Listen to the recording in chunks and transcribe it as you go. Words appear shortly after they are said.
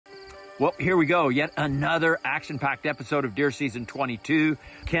Well, here we go. Yet another action-packed episode of deer season 22.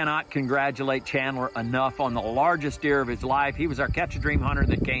 Cannot congratulate Chandler enough on the largest deer of his life. He was our Catch a Dream hunter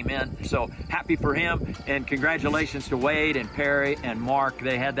that came in. So happy for him. And congratulations to Wade and Perry and Mark.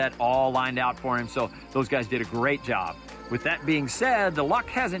 They had that all lined out for him. So those guys did a great job. With that being said, the luck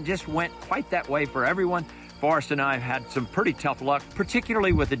hasn't just went quite that way for everyone. Forrest and I have had some pretty tough luck,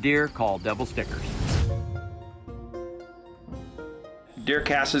 particularly with a deer called double stickers.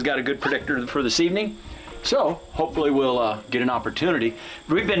 DeerCast has got a good predictor for this evening, so hopefully we'll get an opportunity.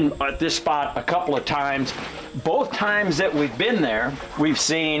 We've been at this spot a couple of times. Both times that we've been there, we've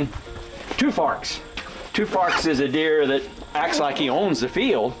seen two farks. Two farks is a deer that acts like he owns the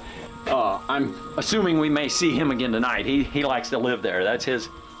field. I'm assuming we may see him again tonight. He likes to live there. That's his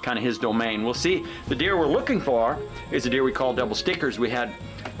kind of his domain. We'll see. The deer we're looking for is a deer we call double stickers. We had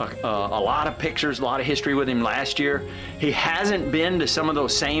a lot of pictures, a lot of history with him last year. He hasn't been to some of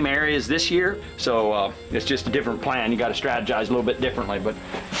those same areas this year, so it's just a different plan. You got to strategize a little bit differently, but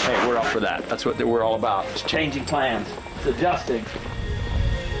hey, we're up for that. That's what we're all about. It's changing plans, it's adjusting.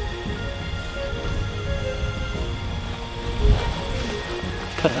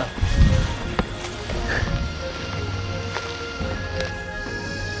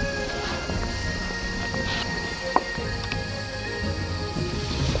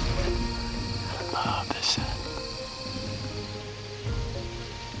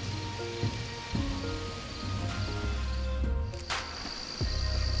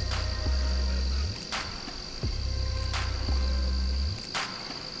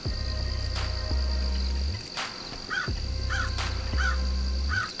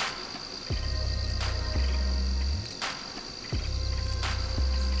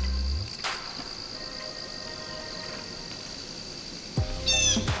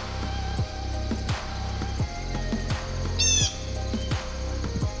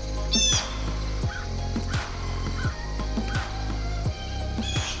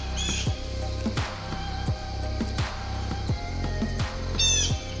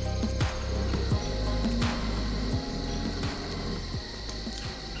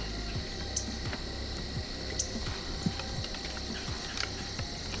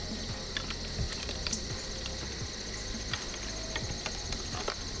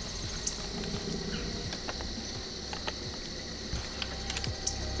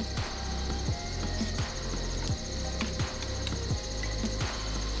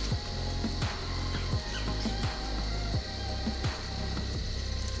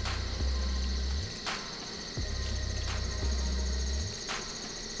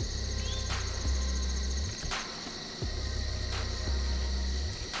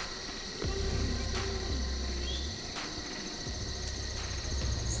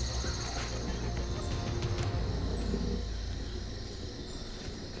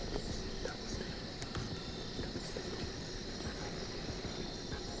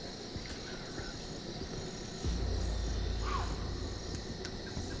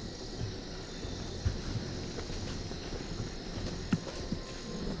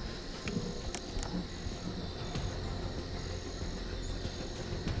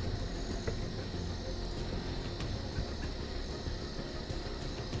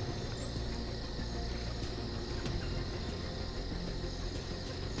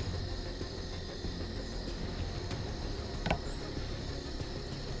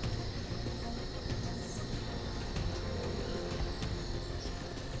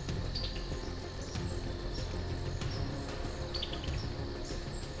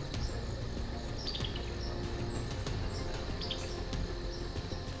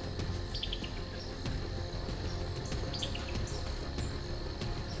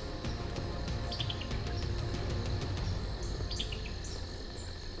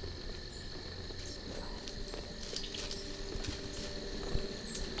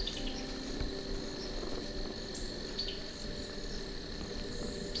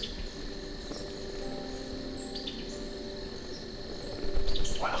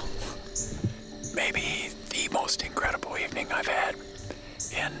 Most incredible evening I've had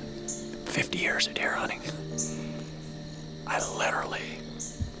in 50 years of deer hunting. I literally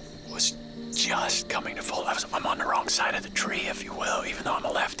was just coming to full. I'm on the wrong side of the tree, if you will, even though I'm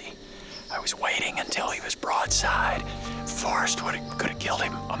a lefty. I was waiting until he was broadside. Forrest could have killed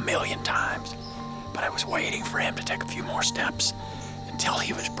him a million times, but I was waiting for him to take a few more steps until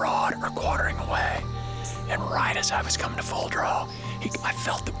he was broad or quartering away. And right as I was coming to full draw, I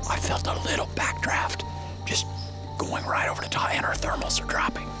felt a little backdraft just going right over the top, and our thermals are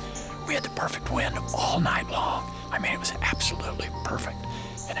dropping. We had the perfect wind all night long. I mean, it was absolutely perfect.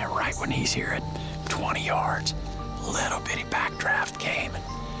 And then right when he's here at 20 yards, little bitty backdraft came,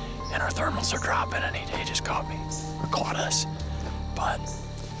 and our thermals are dropping, and he just caught me, or caught us. But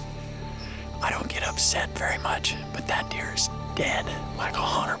I don't get upset very much, but that deer is dead, like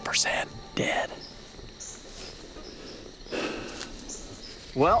 100% dead.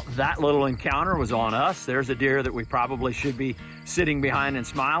 Well, that little encounter was on us. There's a deer that we probably should be sitting behind and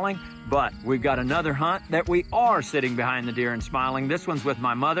smiling, but we've got another hunt that we are sitting behind the deer and smiling. This one's with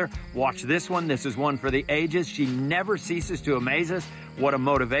my mother. Watch this one. This is one for the ages. She never ceases to amaze us. What a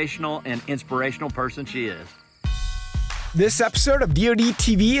motivational and inspirational person she is. This episode of DoD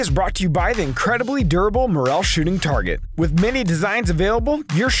TV is brought to you by the incredibly durable Morel shooting target. With many designs available,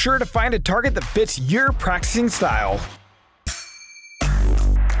 you're sure to find a target that fits your practicing style.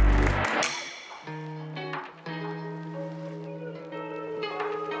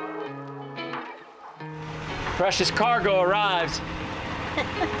 Precious cargo arrives.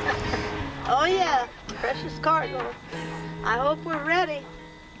 Oh yeah, precious cargo. I hope we're ready.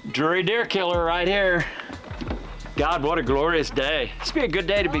 Drury deer killer right here. God, what a glorious day. This would be a good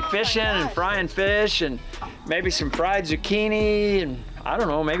day to be fishing and frying fish and maybe some fried zucchini and I don't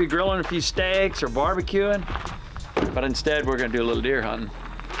know, maybe grilling a few steaks or barbecuing. But instead, we're gonna do a little deer hunting.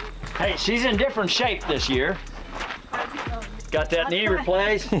 Hey, she's in different shape this year. Got that knee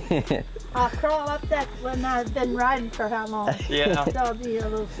replaced. I'll crawl up that when I've been riding for how long? Yeah. So I'll be a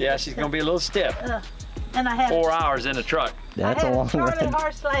little stiff. Yeah, she's gonna be a little stiff. And I had 4 hours in a truck. That's a long I had a ride.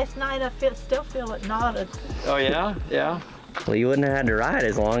 horse last night. I still feel it knotted. Oh yeah, yeah. Well, you wouldn't have had to ride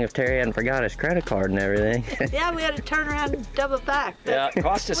as long if Terry hadn't forgot his credit card and everything. Yeah, we had to turn around and double back. Yeah, it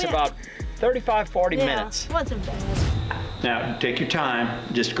cost us about 35, 40 minutes. It wasn't bad. Now, take your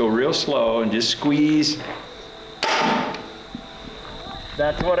time. Just go real slow and just squeeze.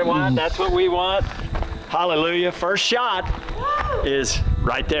 That's what I want. That's what we want. Hallelujah. First shot is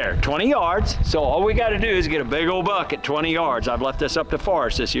right there, 20 yards. So all we got to do is get a big old buck at 20 yards. I've left this up to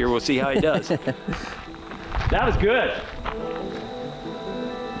Forrest this year. We'll see how he does. That was good.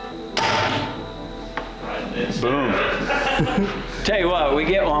 Boom. Tell you what, we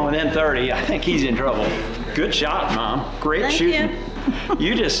get one within 30. I think he's in trouble. Good shot, Mom. Great Thank shooting.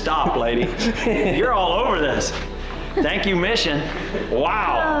 You just stopped, lady. You're all over this. Thank you, mission.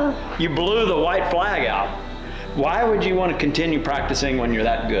 Wow. You blew the white flag out. Why would you want to continue practicing when you're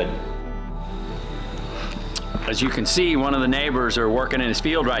that good? As you can see, one of the neighbors are working in his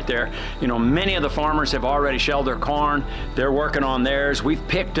field right there. You know, many of the farmers have already shelled their corn. They're working on theirs. We've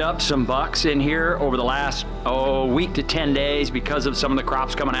picked up some bucks in here over the last, week to 10 days because of some of the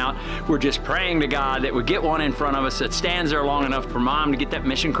crops coming out. We're just praying to God that we get one in front of us that stands there long enough for Mom to get that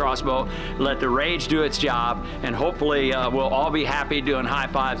mission crossbow, let the rage do its job, and hopefully we'll all be happy doing high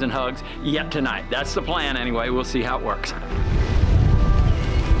fives and hugs yet tonight. That's the plan anyway. We'll see how it works.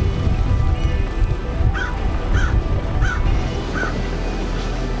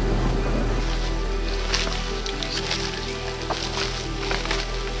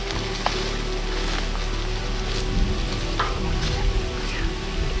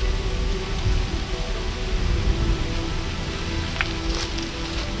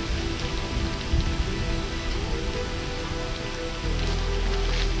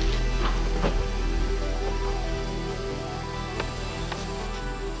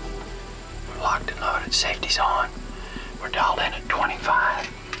 Locked and loaded, safety's on. We're dialed in at 25.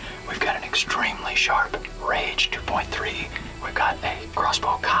 We've got an extremely sharp Rage 2.3. We've got a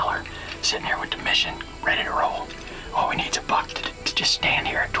crossbow collar sitting here with the mission ready to roll. All we need is a buck to just stand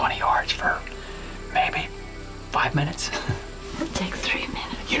here at 20 yards for maybe 5 minutes. It takes 3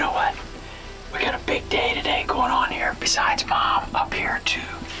 minutes. You know what? We got a big day today going on here besides Mom up here to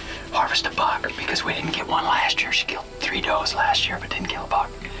harvest a buck because we didn't get one last year. She killed 3 does last year but didn't kill a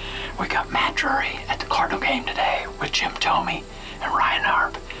buck. We got Matt Drury at the Cardinal game today with Jim Tomey and Ryan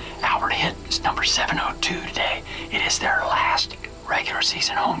Harp. Albert hit is number 702 today. It is their last regular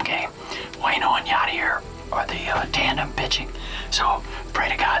season home game. Wayno and Yadier are the tandem pitching. So pray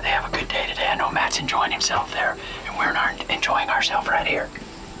to God they have a good day today. I know Matt's enjoying himself there and we're enjoying ourselves right here.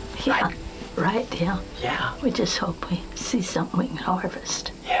 Yeah, right, yeah. Yeah. We just hope we see something we can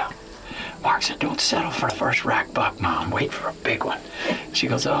harvest. Yeah. Mark said, don't settle for the first rack buck, Mom. Wait for a big one. She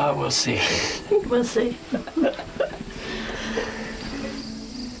goes, oh, we'll see. We'll see. It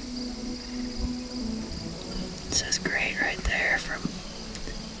says great right there from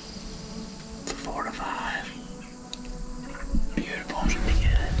 4 to 5. Beautiful. Should be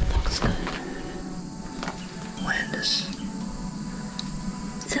good. Looks good. Wind is...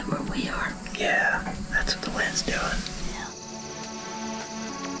 Is that where we are? Yeah, that's what the wind's doing. Yeah.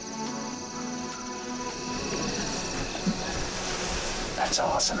 That's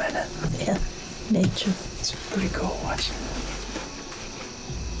awesome, isn't it? Yeah. Nature. It's pretty cool watching.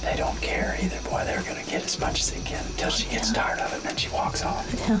 They don't care either. Boy, they're gonna get as much as they can until she gets tired of it, and then she walks off.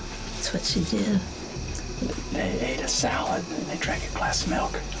 Yeah, that's what she did. They ate a salad and they drank a glass of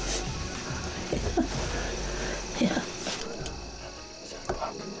milk. Yeah.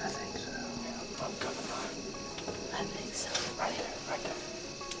 I think so. Yeah, I'm coming by. I think so. Right there, right there.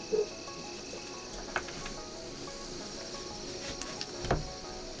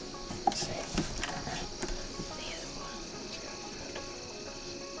 See? The other one.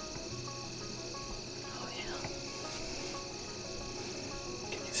 Oh, yeah.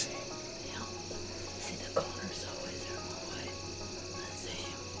 Can you see? Yeah. See, the corner's always there. White. I see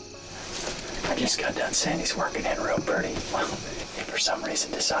him. I just got done saying he's working in real pretty. Well, he for some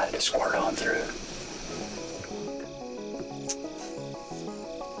reason decided to squirt on through.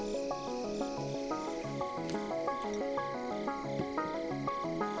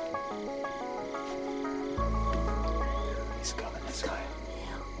 He's coming this way.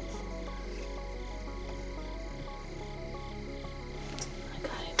 Yeah. I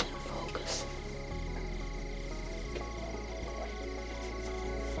got him in focus.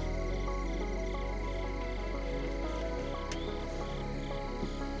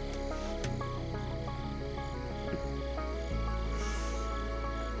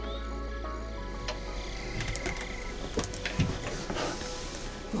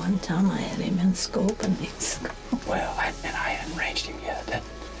 One time I had him in scope and he's Well, I hadn't ranged him yet.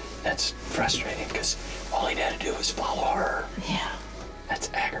 That's frustrating because all he had to do was follow her. yeah. That's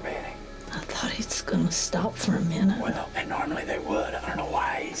aggravating. I thought he's gonna stop for a minute. Well, and normally they would. I don't know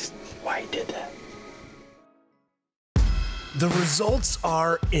why he did that. The results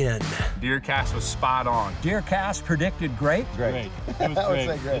are in. DeerCast was spot on. DeerCast predicted great. Great. It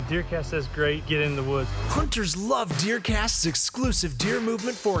was great. DeerCast says great, get in the woods. Hunters love DeerCast's exclusive deer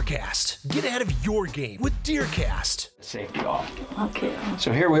movement forecast. Get ahead of your game with DeerCast. Safety off. Okay.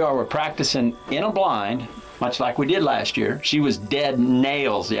 So here we are, we're practicing in a blind, much like we did last year. She was dead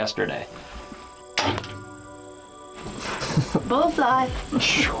nails yesterday. Bullseye.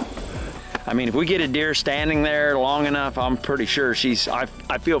 I mean, if we get a deer standing there long enough, I'm pretty sure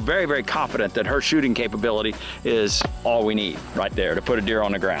I feel very, very confident that her shooting capability is all we need right there to put a deer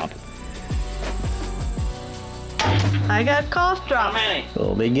on the ground. I got cough How drops. many?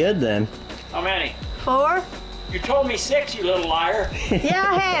 We'll be good then. How many? 4? You told me 6, you little liar. Yeah,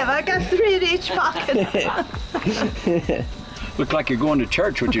 I have. I got 3 in each pocket. Look like you're going to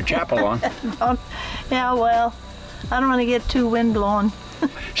church with your chapel on. Yeah, well, I don't want to get too windblown.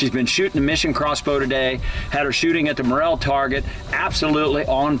 She's been shooting the mission crossbow today, had her shooting at the morel target, absolutely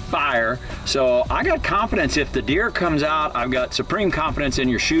on fire. So I got confidence if the deer comes out, I've got supreme confidence in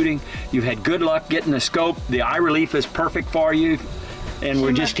your shooting. You've had good luck getting the scope. The eye relief is perfect for you. And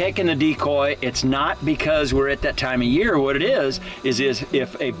we're just taking the decoy. It's not because we're at that time of year. What it is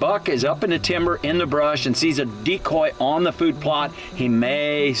if a buck is up in the timber in the brush and sees a decoy on the food plot, he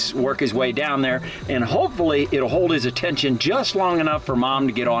may work his way down there, and hopefully it'll hold his attention just long enough for mom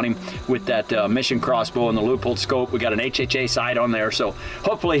to get on him with that mission crossbow and the Leupold scope. We got an HHA sight on there, so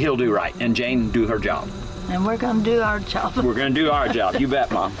hopefully he'll do right and Jane do her job. And we're going to do our job. We're going to do our job. You bet,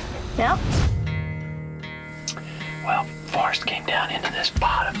 Mom. Yep. Well, forest came down into this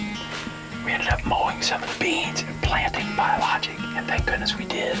bottom. We ended up mowing some of the beans and planting biologic, and thank goodness we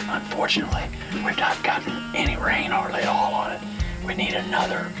did. Unfortunately, we've not gotten any rain hardly at all on it. We need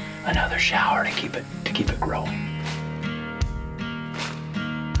another shower to keep it growing.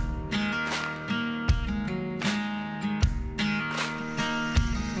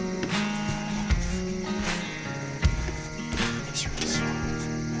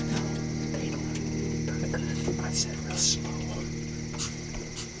 I said real slow.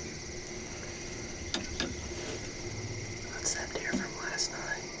 That's that deer from last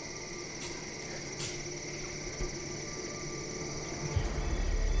night.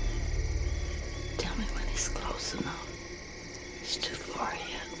 Tell me when he's close.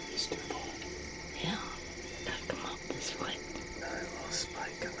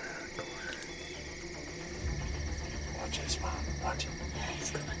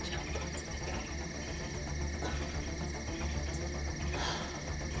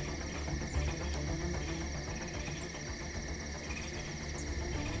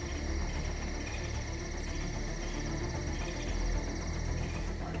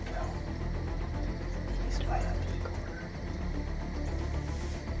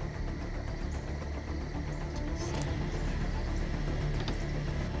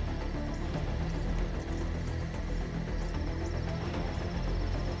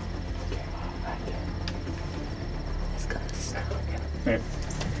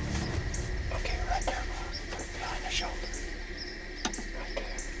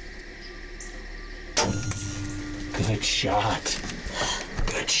 Good shot.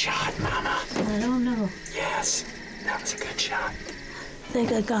 Good shot, Mama. I don't know. Yes, that was a good shot.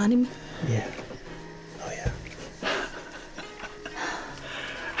 Think I got him? Yeah. Oh, yeah.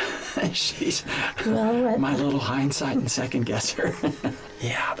 She's Well, my little hindsight and second guesser.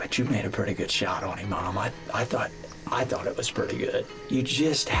 Yeah, but you made a pretty good shot on him, Mom. I thought it was pretty good. You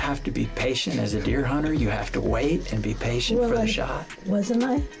just have to be patient as a deer hunter. You have to wait and be patient for the shot. Wasn't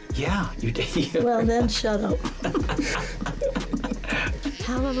I? Yeah, you did. Well, then shut up.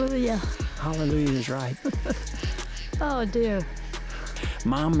 Hallelujah. Hallelujah is right. Oh, dear.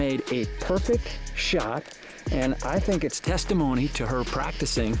 Mom made a perfect shot, and I think it's testimony to her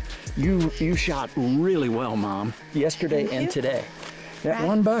practicing. You shot really well, Mom, yesterday and today. That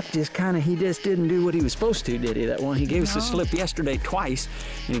one buck he just didn't do what he was supposed to, did he? That one, he gave us a slip yesterday twice,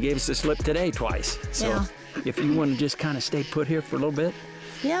 and he gave us a slip today twice. So if you want to just kind of stay put here for a little bit,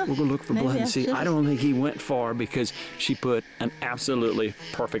 yeah, we'll go look for blood and see. I don't think he went far because she put an absolutely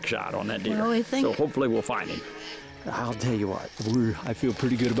perfect shot on that deer. Well, so hopefully we'll find him. I'll tell you what, I feel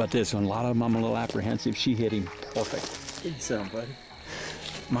pretty good about this one. A lot of them I'm a little apprehensive. She hit him perfect. Good son, buddy.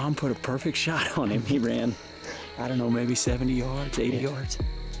 Mom put a perfect shot on him. He ran, I don't know, maybe 70 yards, 80 yards.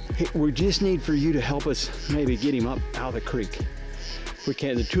 Hey, we just need for you to help us maybe get him up out of the creek. We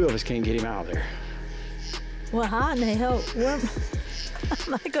can't, the two of us can't get him out of there. Well, how in the hell, how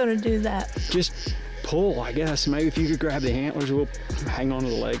am I going to do that? Just pull, I guess. Maybe if you could grab the antlers, we'll hang on to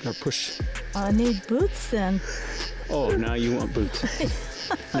the leg or push. I need boots then. Oh, now you want boots.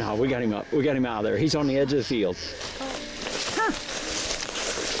 No, we got him up. We got him out of there. He's on the edge of the field.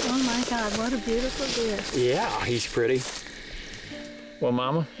 Oh my God, what a beautiful deer. Yeah, he's pretty. Well,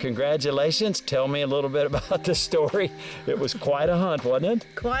 Mama, congratulations. Tell me a little bit about the story. It was quite a hunt, wasn't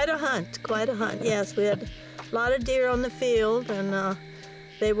it? Quite a hunt, quite a hunt. Yes, we had a lot of deer on the field, and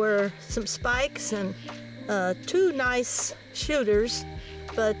they were some spikes and two nice shooters,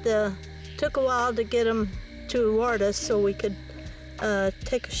 but took a while to get them to award us so we could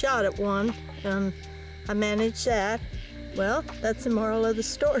take a shot at one, and I managed that. Well, that's the moral of the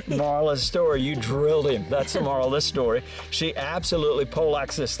story. Moral of the story, you drilled him. That's the moral of this story. She absolutely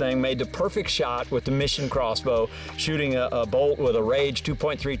poleaxed this thing, made the perfect shot with the Mission crossbow, shooting a bolt with a Rage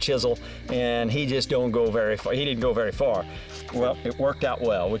 2.3 chisel, and he just don't go very far. He didn't go very far. Well, it worked out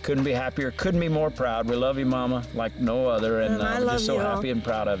well. We couldn't be happier, couldn't be more proud. We love you, Mama, like no other, and I'm just so happy and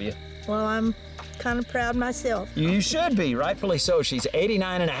proud of you. Well, I'm kind of proud myself. You should be, rightfully so. She's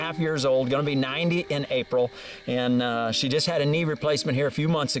 89 and a half years old, gonna be 90 in April, and she just had a knee replacement here a few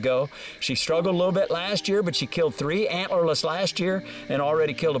months ago. She struggled a little bit last year, but she killed 3 antlerless last year and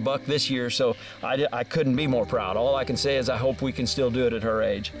already killed a buck this year, so I couldn't be more proud. All I can say is I hope we can still do it at her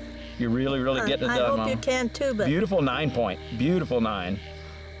age. You're really, really getting it done, Mom. I hope you can too, but... Beautiful 9-point, beautiful 9.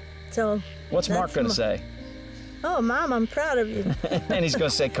 So... What's Mark gonna say? Oh, Mom, I'm proud of you. And he's gonna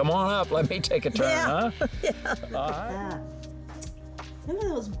say, come on up, let me take a turn, huh? Yeah. All right. Look at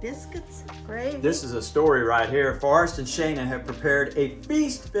those biscuits, gravy. This is a story right here. Forrest and Shayna have prepared a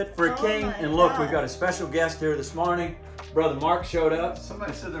feast fit for a king. And look, we've got a special guest here this morning. Brother Mark showed up.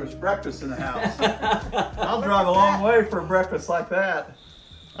 Somebody said there was breakfast in the house. I'll drive a long way for a breakfast like that.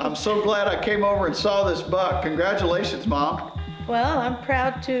 I'm so glad I came over and saw this buck. Congratulations, Mom. Well, I'm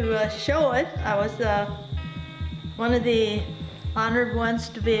proud to show it. I was one of the honored ones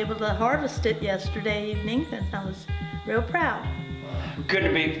to be able to harvest it yesterday evening, and I was real proud.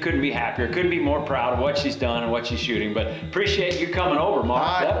 Couldn't be happier. Couldn't be more proud of what she's done and what she's shooting. But appreciate you coming over,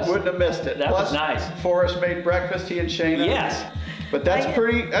 Mark. I wouldn't have missed it. That was nice. Forrest made breakfast, he and Shayna. Yes. But that's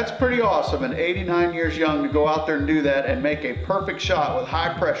pretty awesome. And 89 years young to go out there and do that and make a perfect shot with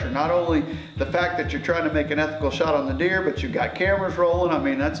high pressure. Not only the fact that you're trying to make an ethical shot on the deer, but you've got cameras rolling. I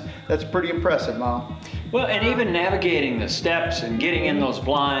mean, that's pretty impressive, Mom. Well, and even navigating the steps and getting in those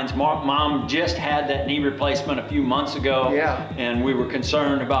blinds. Mom just had that knee replacement a few months ago. Yeah. And we were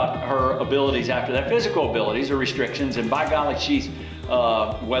concerned about her abilities after that, physical abilities or restrictions. And by golly, she's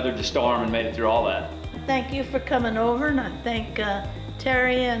weathered the storm and made it through all that. Thank you for coming over, and I thank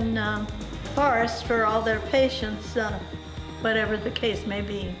Terry and Forrest for all their patience, whatever the case may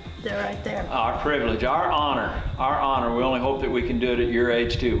be. They're right there. Our privilege, our honor, our honor. We only hope that we can do it at your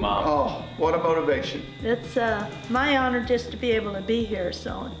age too, Mom. Oh, what a motivation. It's my honor just to be able to be here,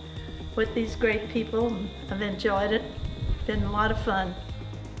 so with these great people, I've enjoyed it. Been a lot of fun.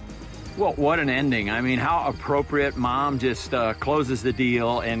 Well, what an ending. I mean, how appropriate. Mom just closes the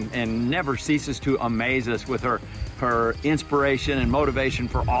deal and never ceases to amaze us with her inspiration and motivation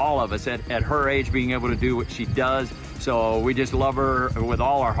for all of us at her age, being able to do what she does. So we just love her with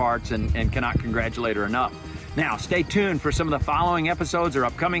all our hearts and cannot congratulate her enough. Now, stay tuned for some of the following episodes or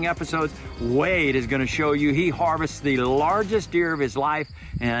upcoming episodes. Wade is going to show you he harvests the largest deer of his life,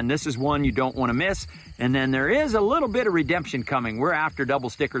 and this is one you don't want to miss. And then there is a little bit of redemption coming. We're after double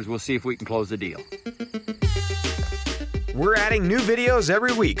stickers. We'll see if we can close the deal. We're adding new videos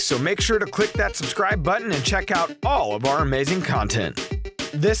every week, so make sure to click that subscribe button and check out all of our amazing content.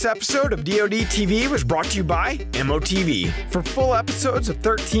 This episode of DoD TV was brought to you by MOTV. For full episodes of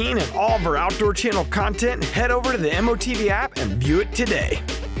 13 and all of our Outdoor Channel content, head over to the MOTV app and view it today.